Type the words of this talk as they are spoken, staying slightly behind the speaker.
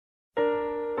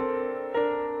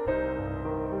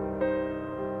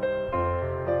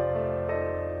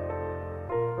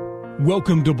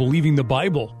Welcome to Believing the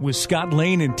Bible with Scott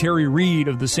Lane and Terry Reed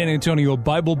of the San Antonio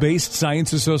Bible-Based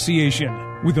Science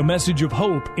Association, with a message of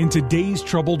hope in today's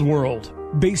troubled world,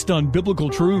 based on biblical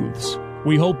truths.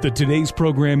 We hope that today's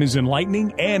program is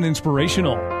enlightening and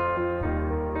inspirational.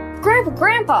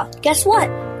 Grandpa, guess what?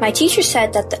 My teacher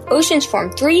said that the oceans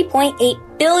formed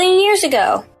 3.8 billion years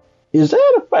ago. Is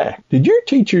that a fact? Did your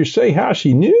teacher say how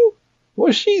she knew?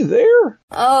 Was she there?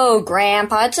 Oh,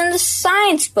 Grandpa, it's in the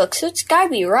science book, so it's gotta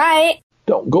be right.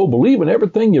 Don't go believing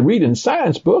everything you read in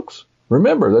science books.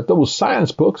 Remember that those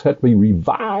science books have to be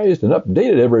revised and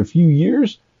updated every few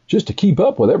years just to keep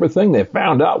up with everything they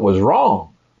found out was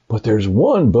wrong. But there's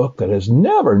one book that has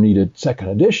never needed second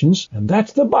editions, and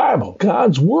that's the Bible,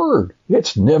 God's Word.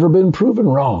 It's never been proven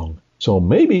wrong. So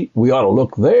maybe we ought to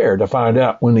look there to find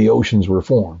out when the oceans were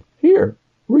formed. Here,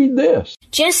 read this.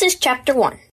 Genesis chapter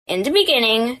 1. In the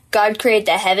beginning, God created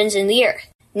the heavens and the earth.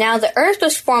 Now the earth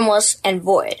was formless and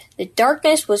void. The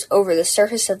darkness was over the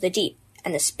surface of the deep,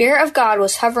 and the Spirit of God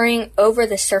was hovering over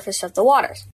the surface of the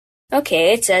waters.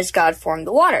 Okay, it says God formed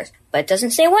the waters, but it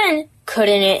doesn't say when.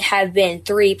 Couldn't it have been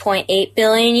 3.8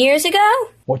 billion years ago?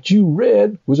 What you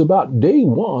read was about day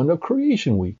one of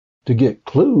Creation Week. To get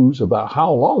clues about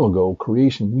how long ago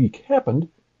Creation Week happened,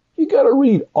 you got to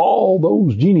read all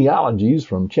those genealogies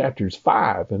from chapters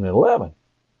 5 and 11.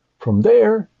 From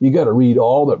there, you got to read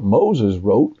all that Moses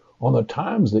wrote on the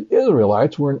times the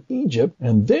Israelites were in Egypt,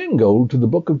 and then go to the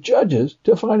book of Judges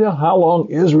to find out how long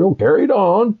Israel carried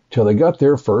on till they got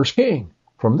their first king.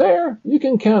 From there, you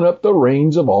can count up the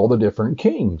reigns of all the different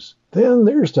kings. Then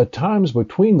there's the times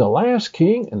between the last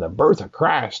king and the birth of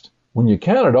Christ. When you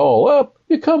count it all up,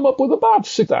 you come up with about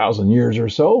 6,000 years or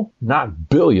so, not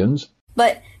billions.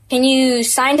 But can you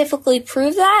scientifically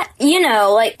prove that?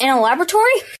 Like in a laboratory?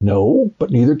 No,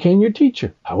 but neither can your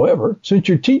teacher. However, since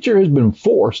your teacher has been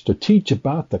forced to teach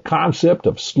about the concept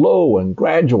of slow and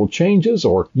gradual changes,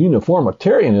 or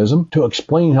uniformitarianism, to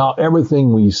explain how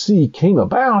everything we see came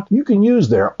about, you can use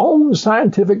their own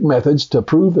scientific methods to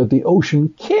prove that the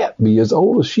ocean can't be as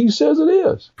old as she says it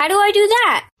is. How do I do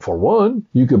that? For one,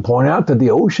 you can point out that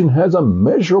the ocean has a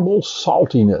measurable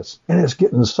saltiness, and it's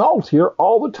getting saltier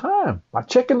all the time. By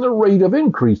checking the rate of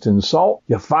increase in salt,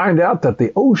 you find out that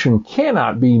the ocean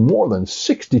cannot be more than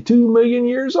 62 million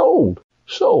years old.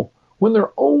 So, when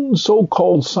their own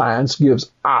so-called science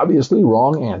gives obviously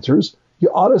wrong answers, you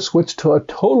ought to switch to a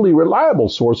totally reliable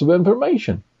source of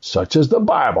information, such as the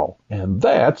Bible, and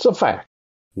that's a fact.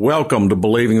 Welcome to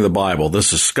Believing the Bible.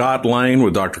 This is Scott Lane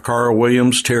with Dr. Carl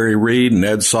Williams, Terry Reed, and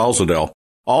Ed Salzadell,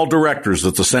 all directors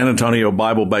at the San Antonio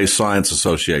Bible-Based Science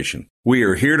Association. We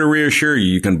are here to reassure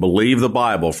you can believe the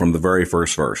Bible from the very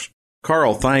first verse.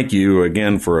 Carl, thank you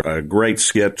again for a great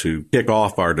skit to kick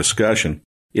off our discussion.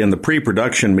 In the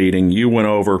pre-production meeting, you went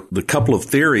over the couple of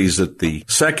theories that the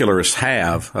secularists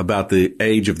have about the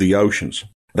age of the oceans.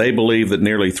 They believe that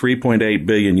nearly 3.8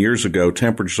 billion years ago,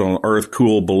 temperatures on Earth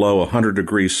cooled below 100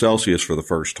 degrees Celsius for the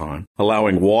first time,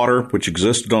 allowing water, which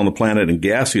existed on the planet in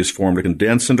gaseous form, to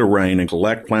condense into rain and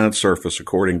collect planet's surface,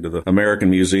 according to the American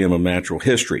Museum of Natural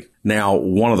History. Now,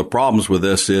 one of the problems with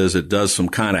this is it does some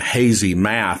kind of hazy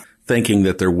math, thinking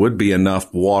that there would be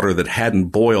enough water that hadn't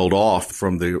boiled off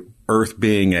from the Earth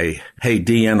being a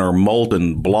Hadean or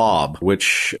molten blob,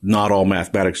 which not all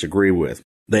mathematics agree with.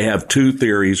 They have two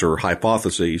theories or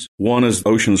hypotheses. One is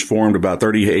oceans formed about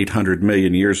 3,800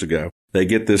 million years ago. They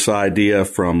get this idea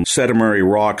from sedimentary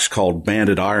rocks called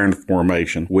banded iron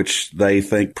formation, which they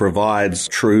think provides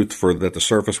truth for that the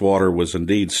surface water was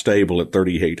indeed stable at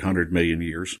 3,800 million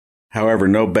years. However,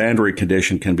 no boundary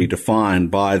condition can be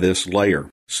defined by this layer.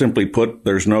 Simply put,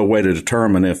 there's no way to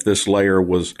determine if this layer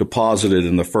was deposited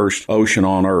in the first ocean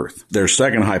on Earth. Their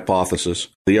second hypothesis,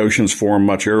 the oceans formed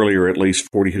much earlier, at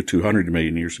least 4,200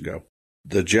 million years ago.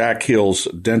 The Jack Hill's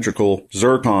dendrical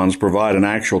zircons provide an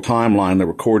actual timeline that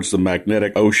records the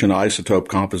magnetic ocean isotope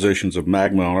compositions of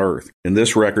magma on Earth. In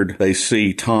this record, they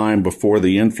see time before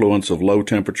the influence of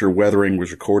low-temperature weathering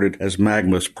was recorded as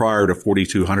magmas prior to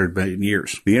 4,200 million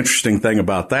years. The interesting thing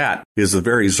about that is the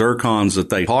very zircons that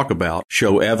they talk about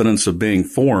show evidence of being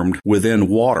formed within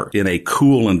water in a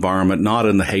cool environment, not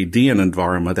in the Hadean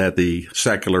environment that the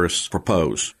secularists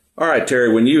propose. All right,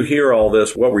 Terry, when you hear all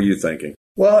this, what were you thinking?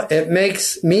 Well, it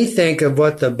makes me think of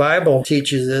what the Bible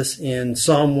teaches us in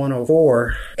Psalm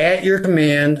 104. At your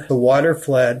command, the water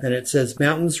fled, and it says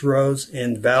mountains rose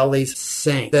and valleys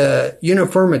sank. The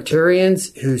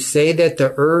uniformitarians who say that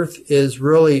the earth is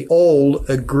really old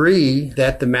agree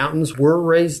that the mountains were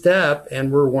raised up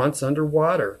and were once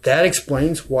underwater. That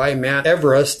explains why Mount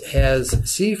Everest has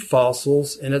sea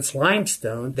fossils in its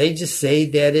limestone. They just say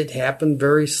that it happened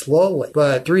very slowly.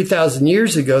 But 3,000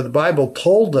 years ago, the Bible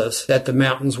told us that the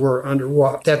mountains were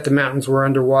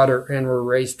underwater and were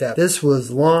raised up. This was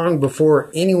long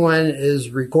before anyone is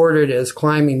recorded as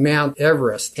climbing Mount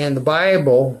Everest. And the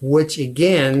Bible, which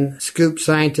again scoops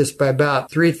scientists by about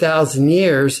 3,000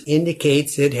 years,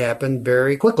 indicates it happened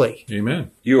very quickly. Amen.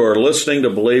 You are listening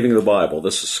to Believing the Bible.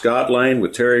 This is Scott Lane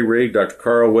with Terry Reed, Dr.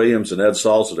 Carl Williams, and Ed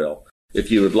Salzadell. If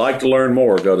you would like to learn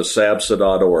more, go to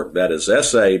sabsa.org. That is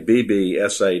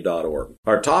SABBSA.org.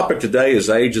 Our topic today is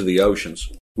Age of the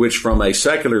Oceans, which from a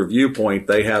secular viewpoint,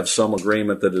 they have some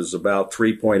agreement that is about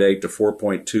 3.8 to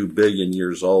 4.2 billion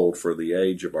years old for the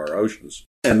age of our oceans.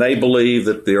 And they believe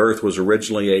that the earth was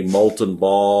originally a molten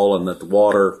ball and that the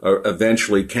water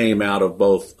eventually came out of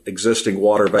both existing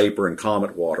water vapor and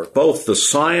comet water. Both the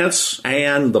science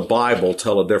and the Bible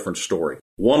tell a different story.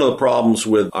 One of the problems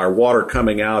with our water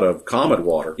coming out of comet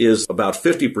water is about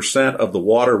 50% of the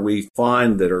water we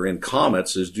find that are in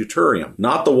comets is deuterium.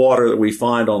 Not the water that we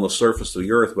find on the surface of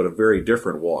the earth, but a very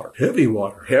different water. Heavy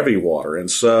water. Heavy water. And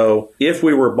so if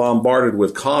we were bombarded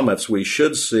with comets, we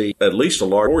should see at least a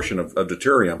large portion of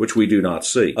deuterium, which we do not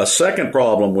see. A second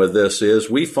problem with this is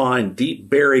we find deep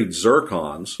buried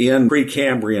zircons in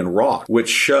Precambrian rock, which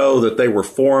show that they were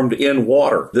formed in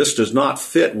water. This does not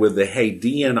fit with the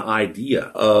Hadean idea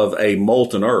of a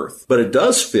molten earth, but it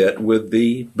does fit with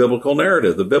the biblical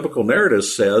narrative. The biblical narrative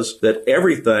says that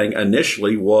everything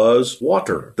initially was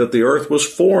water, that the earth was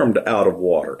formed out of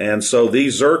water. And so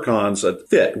these zircons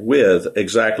fit with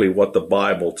exactly what the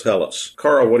Bible tells us.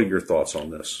 Carl, what are your thoughts on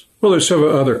this? Well, there's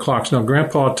several other clocks. Now,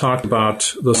 Grandpa talked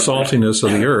about the saltiness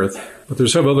of the earth, but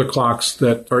there's several other clocks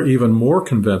that are even more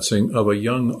convincing of a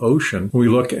young ocean. When we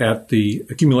look at the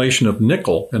accumulation of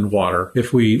nickel in water,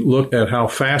 if we look at how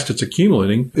fast it's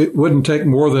accumulating, it wouldn't take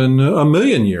more than 1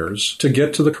 million years to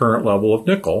get to the current level of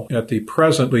nickel at the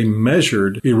presently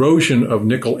measured erosion of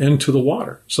nickel into the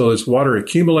water. So as water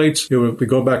accumulates, if we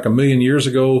go back 1 million years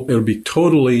ago, it would be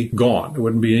totally gone. There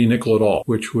wouldn't be any nickel at all,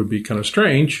 which would be kind of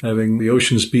strange, having the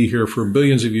oceans be here for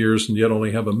billions of years and yet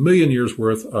only have 1 million years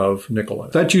worth of nickel in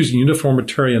it. That's using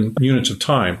uniformitarian units of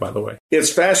time, by the way. It's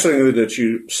fascinating that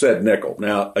you said nickel.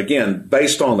 Now, again,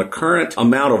 based on the current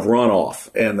amount of runoff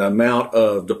and the amount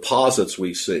of deposits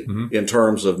we see in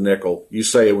terms of nickel, you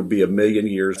say it would be 1 million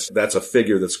years. That's a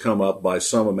figure that's come up by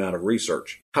some amount of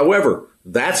research. However,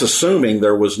 that's assuming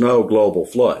there was no global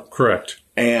flood. Correct.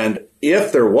 And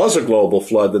if there was a global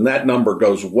flood, then that number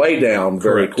goes way down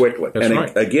very quickly. That's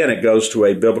right. Again, it goes to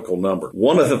a biblical number.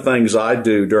 One of the things I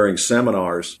do during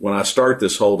seminars when I start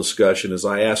this whole discussion is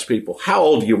I ask people, how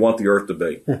old do you want the earth to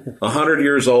be? 100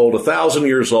 years old, 1,000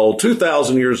 years old,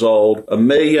 2,000 years old, 1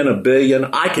 million, 1 billion.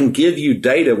 I can give you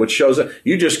data which shows that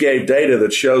you just gave data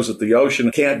that shows that the ocean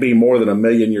can't be more than 1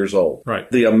 million years old. Right.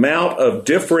 The amount of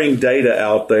differing data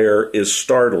out there is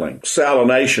startling.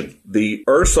 Salination. The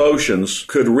Earth's oceans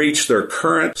could reach their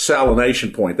current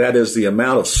salination point, that is the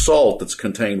amount of salt that's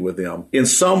contained with them, in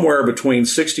somewhere between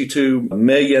 62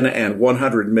 million and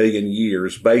 100 million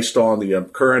years based on the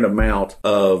current amount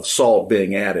of salt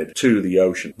being added to the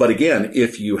ocean. But again,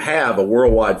 if you have a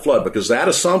worldwide flood, because that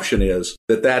assumption is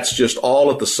that that's just all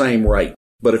at the same rate.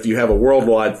 But if you have a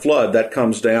worldwide flood, that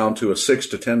comes down to a 6,000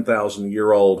 to 10,000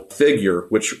 year old figure,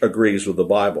 which agrees with the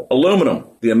Bible. Aluminum.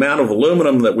 The amount of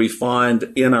aluminum that we find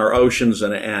in our oceans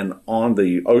and on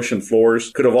the ocean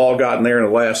floors could have all gotten there in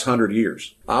the last 100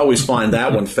 years. I always find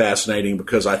that one fascinating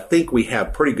because I think we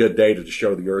have pretty good data to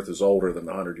show the Earth is older than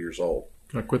 100 years old.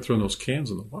 I quit throwing those cans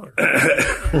in the water.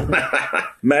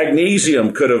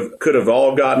 Magnesium could have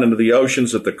all gotten into the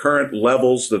oceans at the current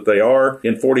levels that they are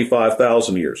in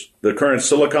 45,000 years. The current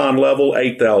silicon level,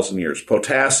 8,000 years.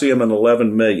 Potassium in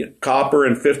 11 million. Copper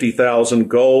in 50,000.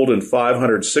 Gold in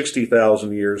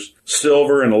 560,000 years.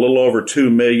 Silver in a little over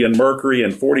 2 million. Mercury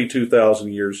in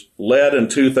 42,000 years. Lead in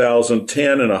 2,000.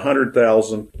 Tin in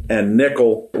 100,000. And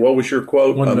nickel, what was your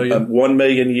quote? 1 million. 1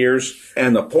 million years.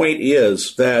 And the point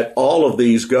is that all of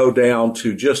these go down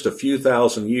to just a few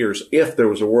thousand years if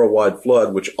there was a worldwide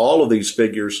flood, which all of these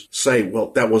figures say,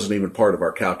 well, that wasn't even part of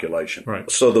our calculation. Right.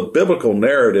 So the biblical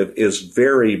narrative is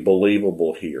very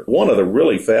believable here. One of the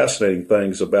really fascinating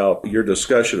things about your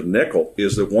discussion of nickel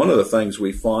is that one of the things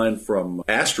we find from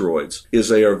asteroids is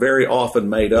they are very often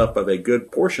made up of a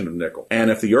good portion of nickel.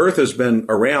 And if the Earth has been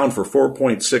around for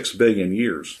 4.6 billion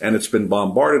years and it's been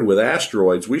bombarded with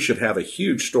asteroids, we should have a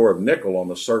huge store of nickel on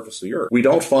the surface of the Earth. We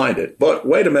don't find it. But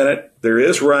wait a minute. There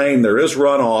is rain, there is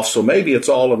runoff, so maybe it's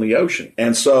all in the ocean.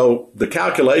 And so the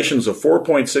calculations of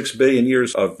 4.6 billion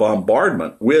years of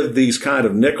bombardment with these kind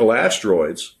of nickel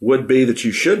asteroids would be that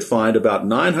you should find about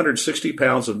 960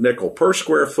 pounds of nickel per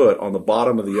square foot on the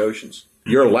bottom of the oceans.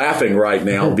 You're laughing right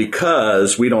now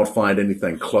because we don't find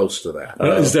anything close to that.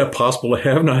 Is that possible to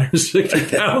have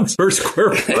 960 pounds per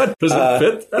square foot? Does it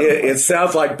fit? It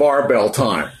sounds like barbell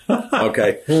time.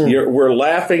 Okay. We're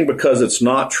laughing because it's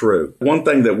not true. One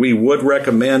thing that we would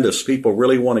recommend if people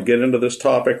really want to get into this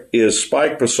topic is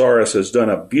Spike Psaris has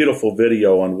done a beautiful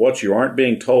video on what you aren't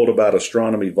being told about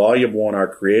astronomy, Volume 1, Our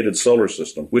Created Solar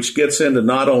System, which gets into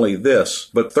not only this,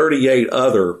 but 38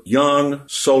 other young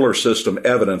solar system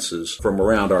evidences from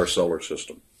around our solar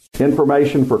system.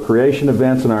 Information for creation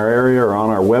events in our area are on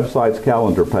our website's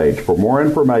calendar page. For more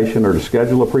information or to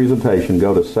schedule a presentation,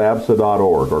 go to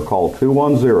sabsa.org or call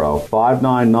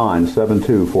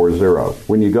 210-599-7240.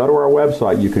 When you go to our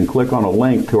website, you can click on a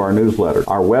link to our newsletter.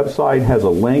 Our website has a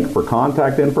link for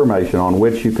contact information on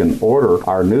which you can order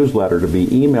our newsletter to be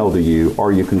emailed to you,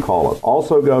 or you can call us.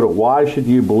 Also go to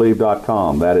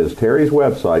whyshouldyoubelieve.com. That is Terry's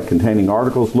website containing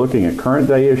articles looking at current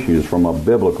day issues from a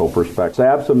biblical perspective.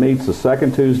 SABSA meets the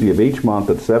second Tuesday of each month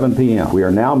at 7 p.m. We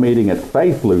are now meeting at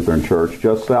Faith Lutheran Church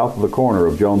just south of the corner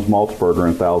of Jones Maltzberger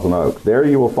and Thousand Oaks. There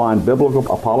you will find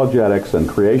biblical apologetics and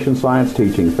creation science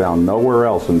teaching found nowhere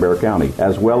else in Bexar County,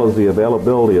 as well as the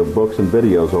availability of books and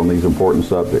videos on these important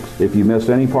subjects. If you missed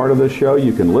any part of this show,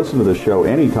 you can listen to this show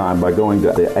anytime by going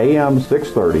to the AM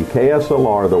 630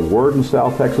 KSLR, the Word in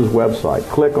South Texas website.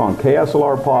 Click on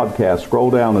KSLR Podcast,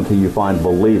 scroll down until you find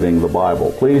Believing the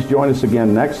Bible. Please join us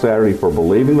again next Saturday for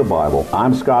Believing the Bible.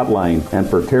 I'm Scott Lane, and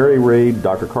for Terry Reed,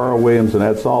 Dr. Carl Williams, and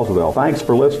Ed Salzadell, thanks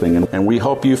for listening, and we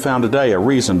hope you found today a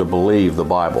reason to believe the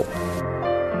Bible.